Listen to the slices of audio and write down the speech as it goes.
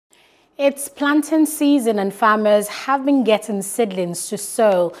It's planting season and farmers have been getting seedlings to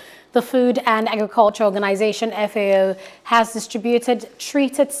sow. The Food and Agriculture Organization FAO has distributed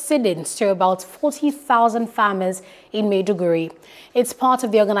treated seedlings to about 40,000 farmers in Maiduguri. It's part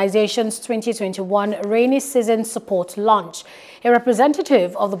of the organization's 2021 rainy season support launch. A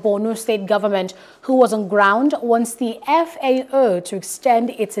representative of the Borno state government who was on ground wants the FAO to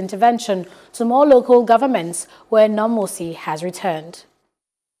extend its intervention to more local governments where normalcy has returned.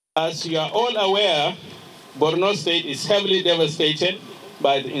 As you are all aware, Borno State is heavily devastated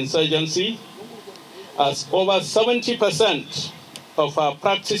by the insurgency, as over 70% of our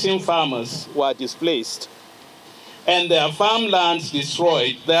practicing farmers were displaced and their farmlands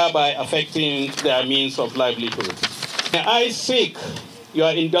destroyed, thereby affecting their means of livelihood. I seek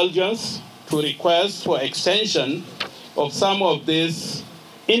your indulgence to request for extension of some of these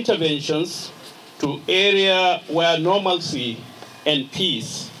interventions to areas where normalcy and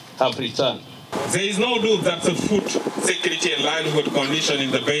peace have returned. There is no doubt that the food security and livelihood condition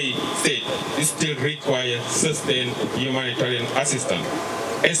in the Bay State still require sustained humanitarian assistance,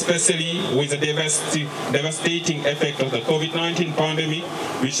 especially with the devastating effect of the COVID-19 pandemic,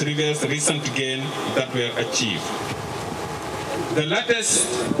 which reveals recent gains that were achieved. The latest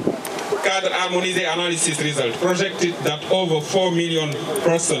Cadre Harmonisé analysis result projected that over 4 million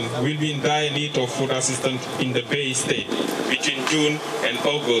persons will be in dire need of food assistance in the Bay State between June and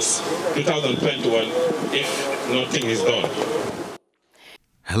August 2021 if nothing is done.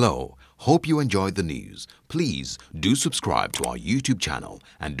 Hello, hope you enjoyed the news. Please do subscribe to our YouTube channel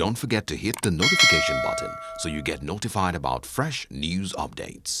and don't forget to hit the notification button so you get notified about fresh news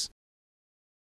updates.